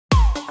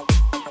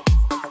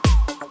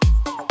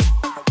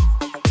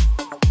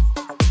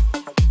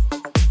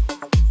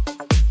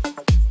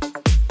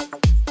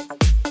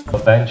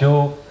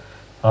Banjo,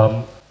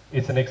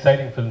 it's an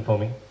exciting film for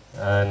me,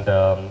 and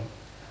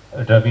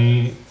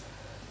Ravi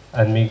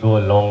and me go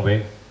a long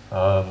way.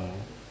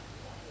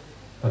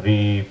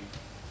 We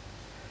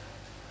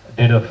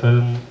did a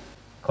film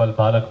called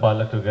Balak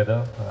Balak together.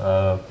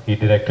 He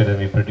directed and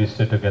we produced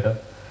it together.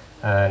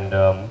 And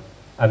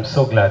I'm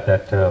so glad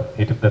that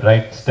he took the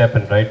right step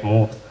and right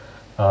move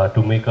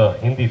to make a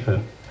Hindi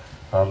film.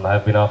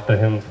 I've been after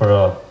him for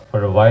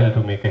a while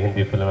to make a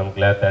Hindi film. I'm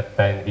glad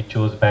that he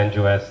chose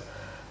Banjo as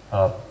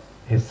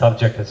his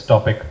subject, his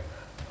topic.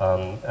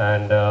 I'm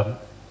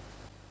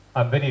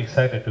very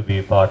excited to be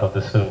a part of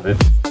this film with.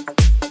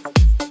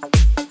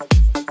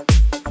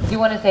 I do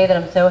want to say that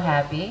I'm so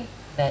happy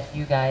that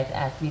you guys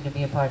asked me to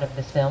be a part of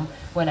this film.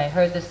 When I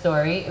heard the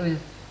story, it was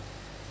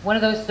one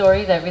of those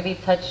stories that really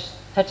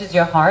touches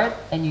your heart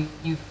and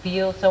you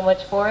feel so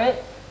much for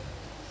it.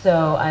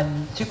 So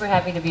I'm super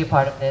happy to be a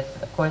part of this.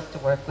 Of course, to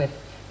work with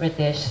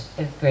Riteish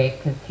is great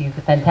because he's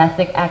a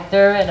fantastic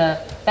actor and a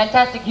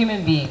fantastic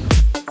human being.